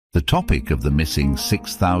The topic of the missing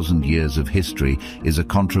 6,000 years of history is a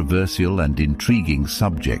controversial and intriguing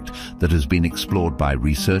subject that has been explored by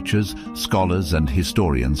researchers, scholars, and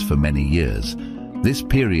historians for many years. This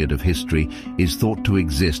period of history is thought to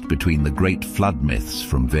exist between the great flood myths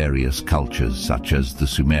from various cultures such as the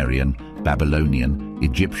Sumerian, Babylonian,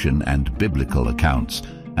 Egyptian, and biblical accounts,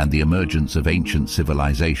 and the emergence of ancient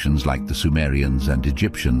civilizations like the Sumerians and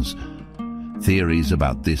Egyptians. Theories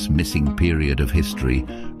about this missing period of history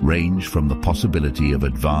range from the possibility of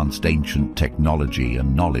advanced ancient technology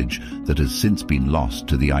and knowledge that has since been lost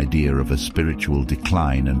to the idea of a spiritual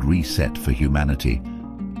decline and reset for humanity.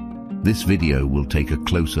 This video will take a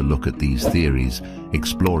closer look at these theories,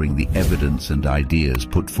 exploring the evidence and ideas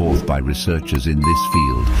put forth by researchers in this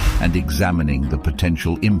field and examining the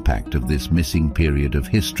potential impact of this missing period of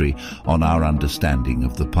history on our understanding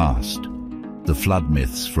of the past. The flood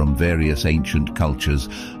myths from various ancient cultures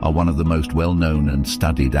are one of the most well-known and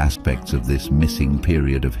studied aspects of this missing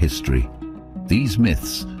period of history. These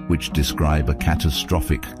myths, which describe a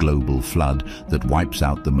catastrophic global flood that wipes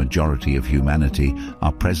out the majority of humanity,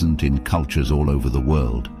 are present in cultures all over the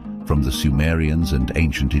world, from the Sumerians and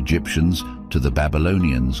ancient Egyptians to the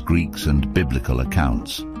Babylonians, Greeks, and biblical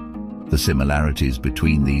accounts. The similarities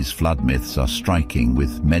between these flood myths are striking,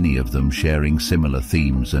 with many of them sharing similar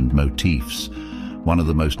themes and motifs. One of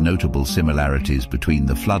the most notable similarities between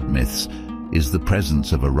the flood myths is the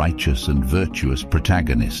presence of a righteous and virtuous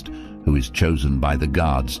protagonist who is chosen by the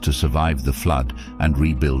gods to survive the flood and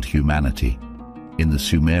rebuild humanity. In the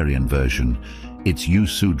Sumerian version, it's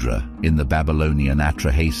Yusudra; in the Babylonian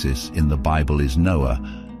Atrahasis; in the Bible is Noah;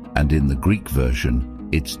 and in the Greek version,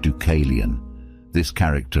 it's Deucalion. This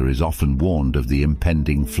character is often warned of the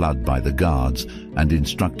impending flood by the gods and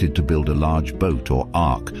instructed to build a large boat or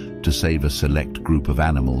ark to save a select group of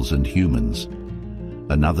animals and humans.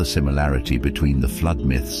 Another similarity between the flood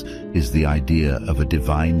myths is the idea of a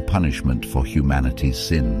divine punishment for humanity's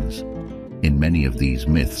sins. In many of these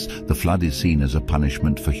myths, the flood is seen as a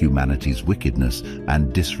punishment for humanity's wickedness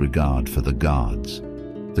and disregard for the gods.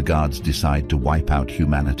 The gods decide to wipe out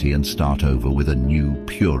humanity and start over with a new,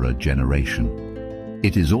 purer generation.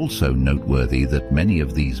 It is also noteworthy that many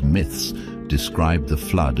of these myths describe the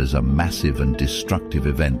flood as a massive and destructive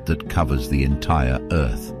event that covers the entire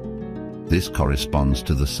Earth. This corresponds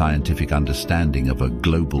to the scientific understanding of a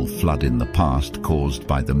global flood in the past caused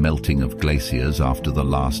by the melting of glaciers after the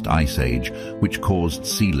last ice age, which caused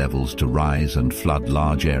sea levels to rise and flood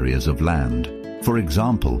large areas of land. For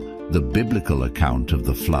example, the biblical account of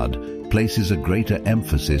the flood places a greater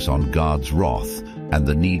emphasis on God's wrath and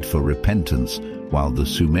the need for repentance, while the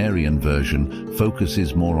Sumerian version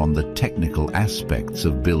focuses more on the technical aspects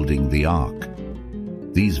of building the ark.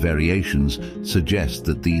 These variations suggest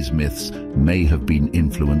that these myths may have been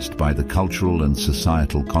influenced by the cultural and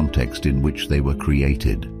societal context in which they were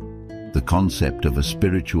created. The concept of a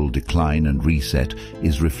spiritual decline and reset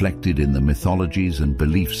is reflected in the mythologies and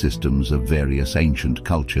belief systems of various ancient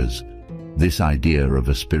cultures. This idea of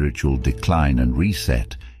a spiritual decline and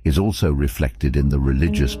reset is also reflected in the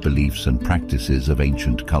religious beliefs and practices of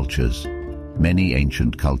ancient cultures. Many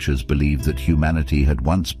ancient cultures believed that humanity had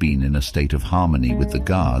once been in a state of harmony with the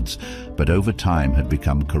gods, but over time had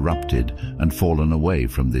become corrupted and fallen away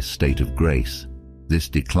from this state of grace. This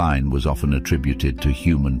decline was often attributed to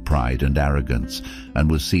human pride and arrogance and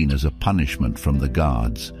was seen as a punishment from the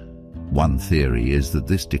gods. One theory is that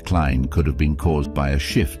this decline could have been caused by a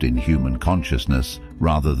shift in human consciousness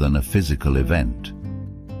rather than a physical event.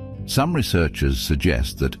 Some researchers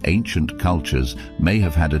suggest that ancient cultures may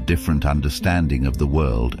have had a different understanding of the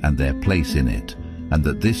world and their place in it, and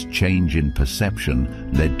that this change in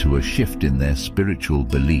perception led to a shift in their spiritual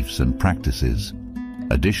beliefs and practices.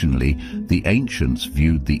 Additionally, the ancients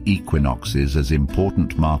viewed the equinoxes as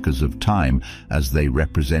important markers of time, as they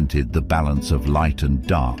represented the balance of light and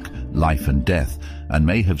dark, life and death, and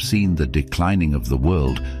may have seen the declining of the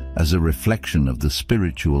world as a reflection of the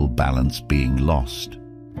spiritual balance being lost.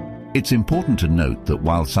 It's important to note that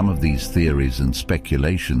while some of these theories and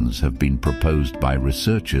speculations have been proposed by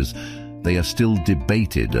researchers, they are still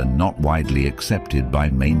debated and not widely accepted by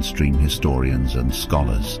mainstream historians and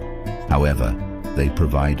scholars. However, they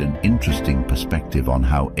provide an interesting perspective on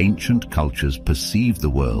how ancient cultures perceive the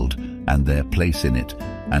world and their place in it,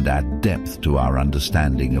 and add depth to our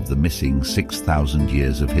understanding of the missing 6,000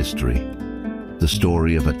 years of history. The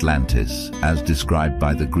story of Atlantis, as described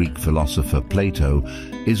by the Greek philosopher Plato,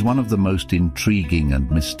 is one of the most intriguing and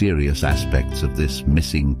mysterious aspects of this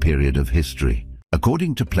missing period of history.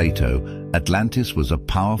 According to Plato, Atlantis was a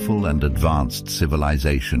powerful and advanced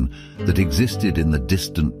civilization that existed in the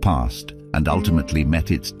distant past and ultimately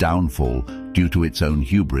met its downfall due to its own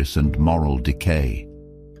hubris and moral decay.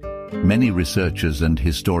 Many researchers and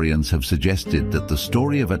historians have suggested that the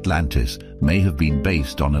story of Atlantis may have been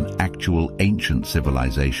based on an actual ancient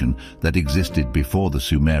civilization that existed before the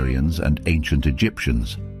Sumerians and ancient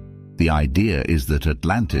Egyptians. The idea is that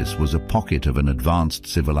Atlantis was a pocket of an advanced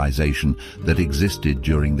civilization that existed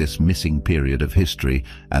during this missing period of history,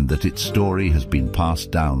 and that its story has been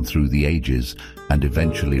passed down through the ages and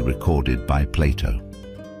eventually recorded by Plato.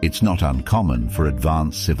 It's not uncommon for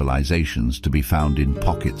advanced civilizations to be found in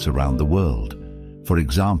pockets around the world. For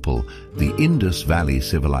example, the Indus Valley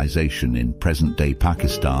civilization in present-day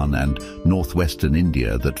Pakistan and northwestern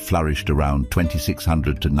India that flourished around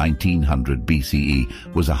 2600 to 1900 BCE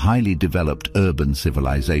was a highly developed urban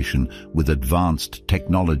civilization with advanced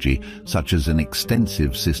technology such as an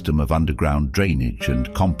extensive system of underground drainage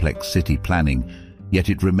and complex city planning, yet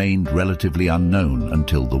it remained relatively unknown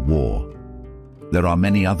until the war. There are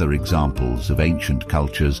many other examples of ancient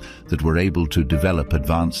cultures that were able to develop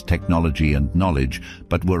advanced technology and knowledge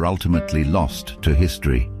but were ultimately lost to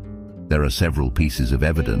history. There are several pieces of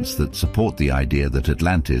evidence that support the idea that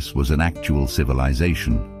Atlantis was an actual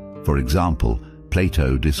civilization. For example,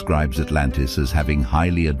 Plato describes Atlantis as having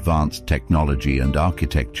highly advanced technology and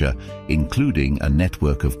architecture, including a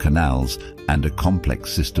network of canals and a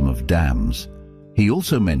complex system of dams. He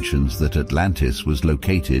also mentions that Atlantis was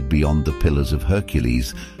located beyond the Pillars of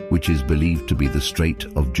Hercules, which is believed to be the Strait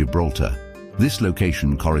of Gibraltar. This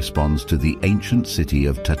location corresponds to the ancient city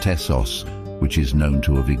of Tartessos, which is known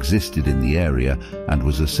to have existed in the area and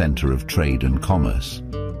was a center of trade and commerce.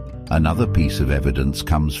 Another piece of evidence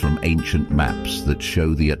comes from ancient maps that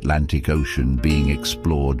show the Atlantic Ocean being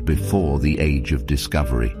explored before the Age of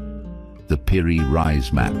Discovery. The Piri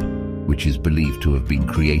Reis map, which is believed to have been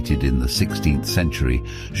created in the 16th century,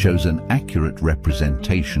 shows an accurate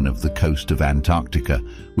representation of the coast of Antarctica,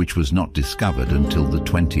 which was not discovered until the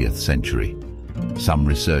 20th century. Some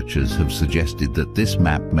researchers have suggested that this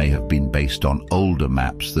map may have been based on older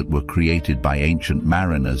maps that were created by ancient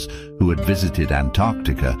mariners who had visited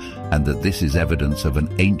Antarctica, and that this is evidence of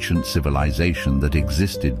an ancient civilization that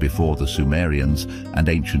existed before the Sumerians and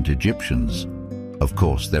ancient Egyptians. Of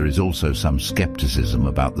course, there is also some skepticism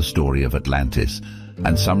about the story of Atlantis,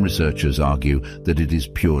 and some researchers argue that it is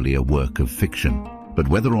purely a work of fiction. But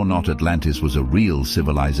whether or not Atlantis was a real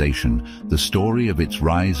civilization, the story of its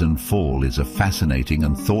rise and fall is a fascinating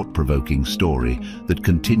and thought-provoking story that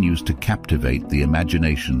continues to captivate the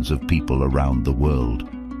imaginations of people around the world.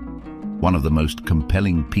 One of the most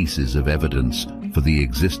compelling pieces of evidence for the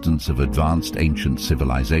existence of advanced ancient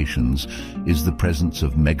civilizations is the presence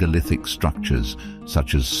of megalithic structures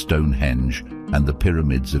such as Stonehenge and the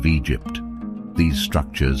pyramids of Egypt. These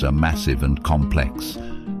structures are massive and complex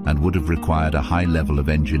and would have required a high level of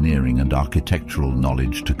engineering and architectural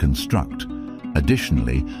knowledge to construct.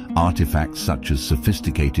 Additionally, artifacts such as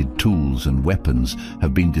sophisticated tools and weapons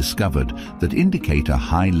have been discovered that indicate a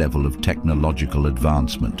high level of technological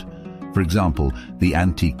advancement. For example, the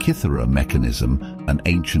Antikythera mechanism, an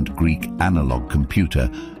ancient Greek analog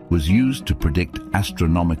computer, was used to predict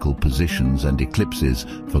astronomical positions and eclipses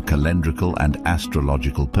for calendrical and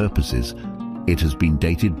astrological purposes. It has been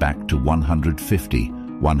dated back to 100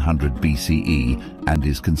 BCE and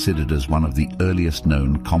is considered as one of the earliest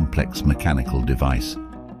known complex mechanical device.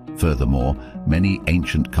 Furthermore, many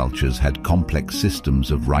ancient cultures had complex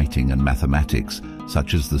systems of writing and mathematics,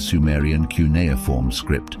 such as the Sumerian cuneiform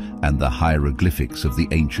script and the hieroglyphics of the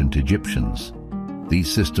ancient Egyptians.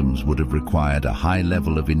 These systems would have required a high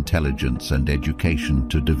level of intelligence and education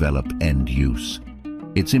to develop end use.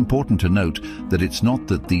 It's important to note that it's not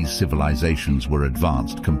that these civilizations were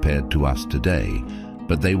advanced compared to us today,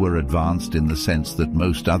 but they were advanced in the sense that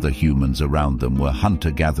most other humans around them were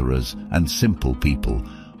hunter-gatherers and simple people,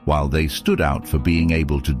 while they stood out for being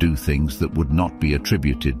able to do things that would not be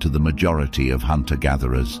attributed to the majority of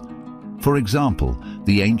hunter-gatherers. For example,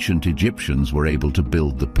 the ancient Egyptians were able to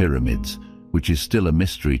build the pyramids, which is still a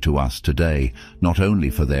mystery to us today, not only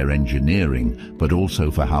for their engineering, but also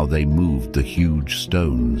for how they moved the huge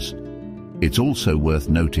stones. It's also worth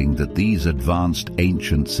noting that these advanced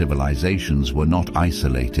ancient civilizations were not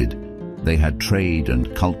isolated. They had trade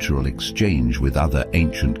and cultural exchange with other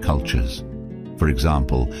ancient cultures. For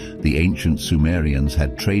example, the ancient Sumerians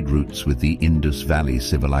had trade routes with the Indus Valley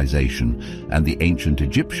civilization, and the ancient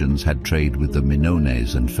Egyptians had trade with the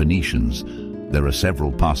Minones and Phoenicians. There are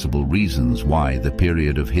several possible reasons why the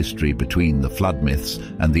period of history between the flood myths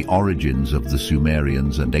and the origins of the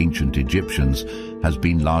Sumerians and ancient Egyptians has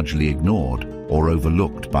been largely ignored or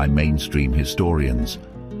overlooked by mainstream historians.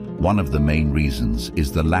 One of the main reasons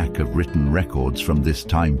is the lack of written records from this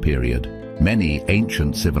time period. Many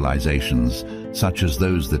ancient civilizations, such as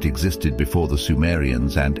those that existed before the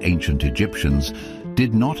Sumerians and ancient Egyptians,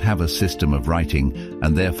 did not have a system of writing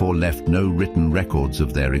and therefore left no written records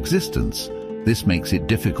of their existence. This makes it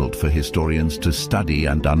difficult for historians to study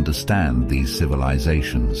and understand these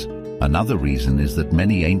civilizations. Another reason is that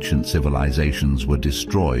many ancient civilizations were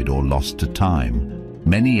destroyed or lost to time.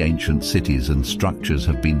 Many ancient cities and structures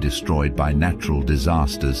have been destroyed by natural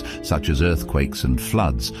disasters such as earthquakes and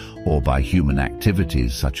floods, or by human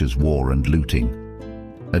activities such as war and looting.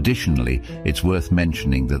 Additionally, it's worth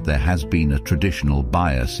mentioning that there has been a traditional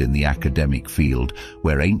bias in the academic field,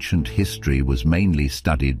 where ancient history was mainly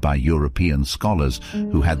studied by European scholars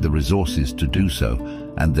who had the resources to do so,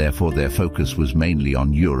 and therefore their focus was mainly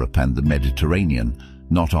on Europe and the Mediterranean,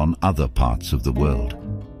 not on other parts of the world.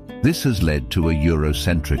 This has led to a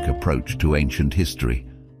Eurocentric approach to ancient history.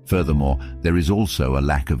 Furthermore, there is also a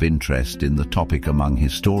lack of interest in the topic among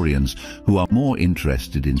historians, who are more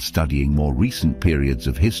interested in studying more recent periods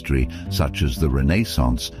of history, such as the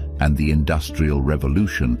Renaissance and the Industrial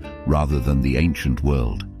Revolution, rather than the ancient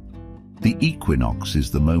world. The equinox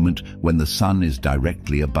is the moment when the sun is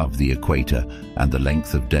directly above the equator and the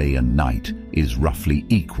length of day and night is roughly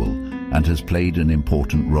equal, and has played an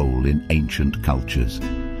important role in ancient cultures.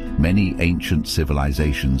 Many ancient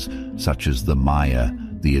civilizations, such as the Maya,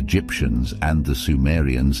 the Egyptians and the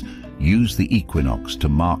Sumerians, use the equinox to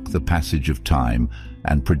mark the passage of time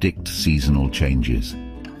and predict seasonal changes.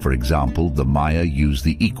 For example, the Maya used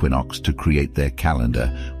the equinox to create their calendar,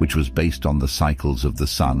 which was based on the cycles of the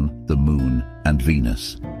sun, the moon, and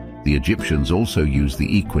Venus. The Egyptians also used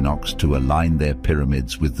the equinox to align their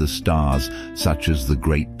pyramids with the stars, such as the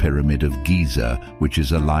Great Pyramid of Giza, which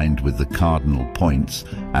is aligned with the cardinal points,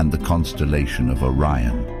 and the constellation of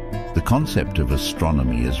Orion. The concept of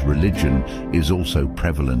astronomy as religion is also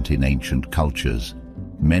prevalent in ancient cultures.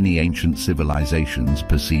 Many ancient civilizations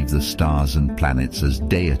perceive the stars and planets as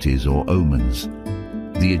deities or omens.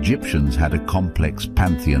 The Egyptians had a complex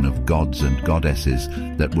pantheon of gods and goddesses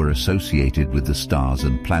that were associated with the stars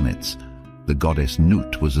and planets. The goddess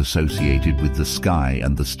Nut was associated with the sky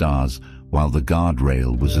and the stars, while the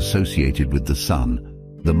guardrail was associated with the sun.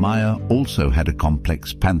 The Maya also had a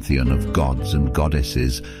complex pantheon of gods and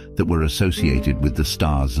goddesses that were associated with the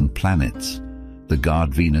stars and planets. The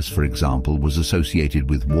god Venus, for example, was associated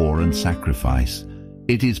with war and sacrifice.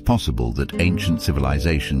 It is possible that ancient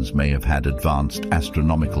civilizations may have had advanced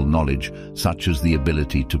astronomical knowledge, such as the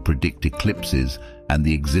ability to predict eclipses and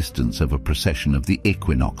the existence of a precession of the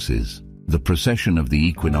equinoxes. The precession of the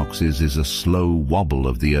equinoxes is a slow wobble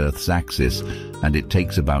of the Earth's axis, and it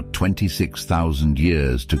takes about 26,000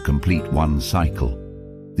 years to complete one cycle.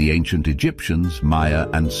 The ancient Egyptians, Maya,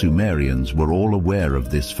 and Sumerians were all aware of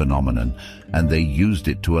this phenomenon, and they used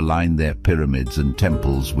it to align their pyramids and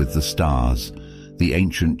temples with the stars. The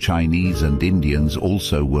ancient Chinese and Indians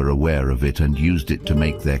also were aware of it and used it to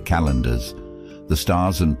make their calendars. The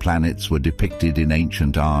stars and planets were depicted in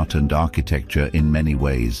ancient art and architecture in many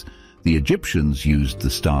ways. The Egyptians used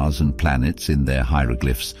the stars and planets in their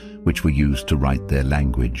hieroglyphs, which were used to write their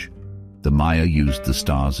language. The Maya used the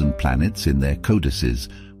stars and planets in their codices,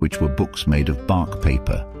 which were books made of bark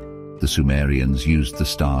paper. The Sumerians used the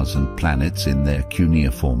stars and planets in their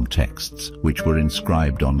cuneiform texts, which were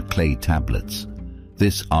inscribed on clay tablets.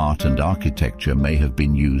 This art and architecture may have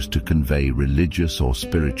been used to convey religious or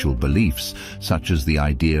spiritual beliefs, such as the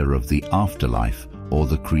idea of the afterlife or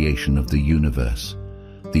the creation of the universe.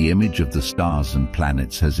 The image of the stars and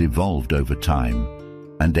planets has evolved over time,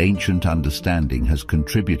 and ancient understanding has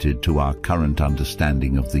contributed to our current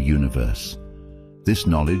understanding of the universe. This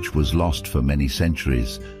knowledge was lost for many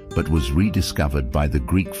centuries, but was rediscovered by the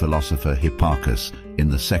Greek philosopher Hipparchus in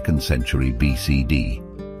the 2nd century BCD.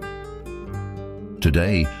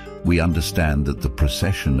 Today, we understand that the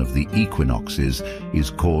precession of the equinoxes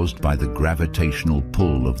is caused by the gravitational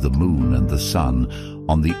pull of the moon and the sun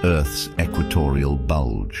on the Earth's equatorial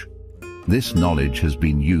bulge. This knowledge has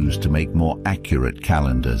been used to make more accurate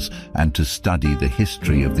calendars and to study the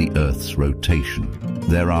history of the Earth's rotation.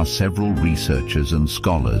 There are several researchers and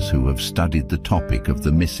scholars who have studied the topic of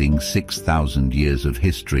the missing 6,000 years of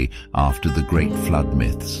history after the Great Flood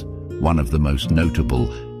myths. One of the most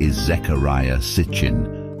notable is Zecharia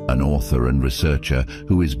Sitchin, an author and researcher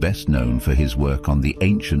who is best known for his work on the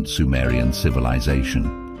ancient Sumerian civilization.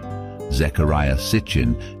 Zecharia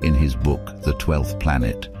Sitchin, in his book The 12th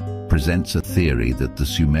Planet, presents a theory that the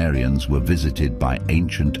Sumerians were visited by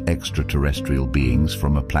ancient extraterrestrial beings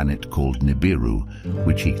from a planet called Nibiru,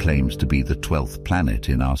 which he claims to be the 12th planet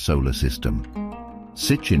in our solar system.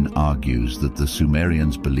 Sitchin argues that the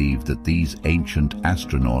Sumerians believed that these ancient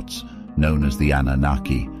astronauts, known as the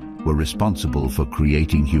Anunnaki, were responsible for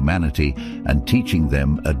creating humanity and teaching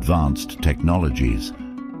them advanced technologies.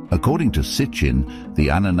 According to Sitchin, the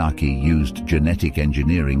Anunnaki used genetic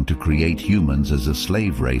engineering to create humans as a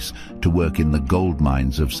slave race to work in the gold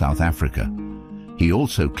mines of South Africa. He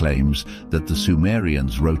also claims that the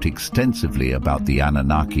Sumerians wrote extensively about the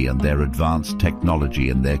Anunnaki and their advanced technology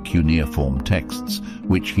in their cuneiform texts,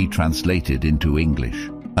 which he translated into English.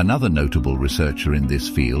 Another notable researcher in this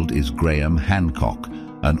field is Graham Hancock,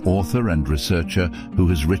 an author and researcher who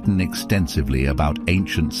has written extensively about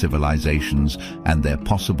ancient civilizations and their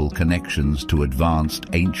possible connections to advanced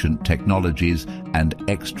ancient technologies and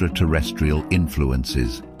extraterrestrial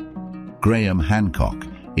influences. Graham Hancock,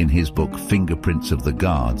 in his book Fingerprints of the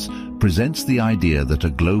Gods, presents the idea that a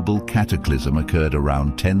global cataclysm occurred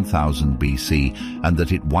around 10,000 BC and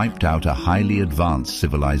that it wiped out a highly advanced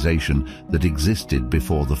civilization that existed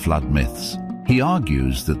before the flood myths. He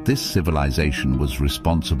argues that this civilization was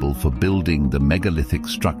responsible for building the megalithic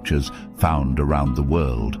structures found around the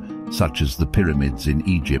world, such as the pyramids in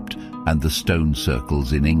Egypt and the stone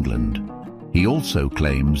circles in England. He also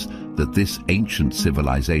claims that this ancient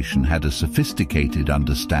civilization had a sophisticated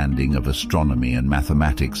understanding of astronomy and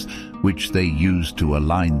mathematics, which they used to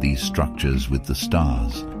align these structures with the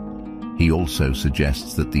stars. He also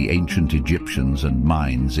suggests that the ancient Egyptians and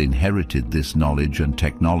Mayans inherited this knowledge and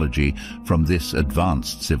technology from this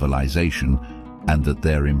advanced civilization, and that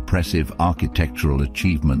their impressive architectural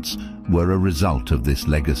achievements were a result of this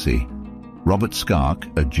legacy. Robert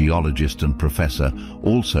Skark, a geologist and professor,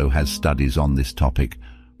 also has studies on this topic.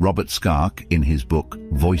 Robert Skark, in his book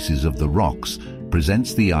Voices of the Rocks,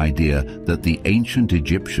 presents the idea that the ancient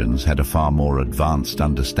Egyptians had a far more advanced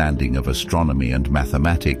understanding of astronomy and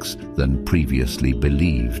mathematics than previously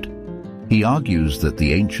believed. He argues that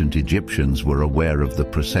the ancient Egyptians were aware of the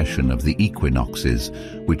precession of the equinoxes,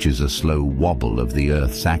 which is a slow wobble of the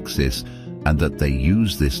Earth's axis, and that they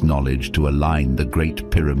used this knowledge to align the Great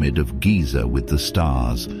Pyramid of Giza with the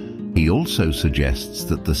stars. He also suggests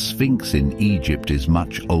that the Sphinx in Egypt is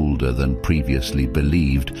much older than previously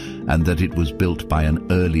believed, and that it was built by an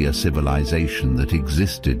earlier civilization that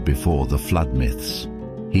existed before the flood myths.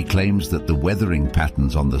 He claims that the weathering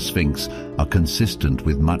patterns on the Sphinx are consistent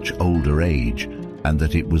with much older age, and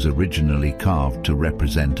that it was originally carved to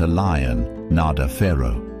represent a lion, Nada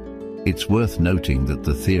Pharaoh. It's worth noting that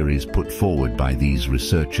the theories put forward by these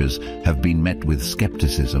researchers have been met with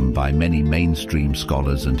skepticism by many mainstream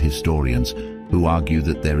scholars and historians, who argue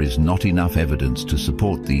that there is not enough evidence to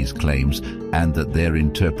support these claims and that their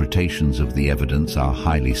interpretations of the evidence are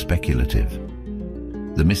highly speculative.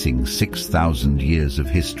 The missing 6,000 years of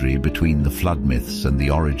history between the flood myths and the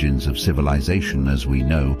origins of civilization as we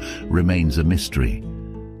know remains a mystery.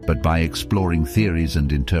 But by exploring theories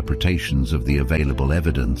and interpretations of the available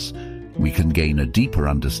evidence, we can gain a deeper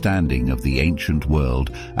understanding of the ancient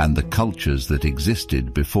world and the cultures that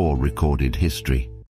existed before recorded history.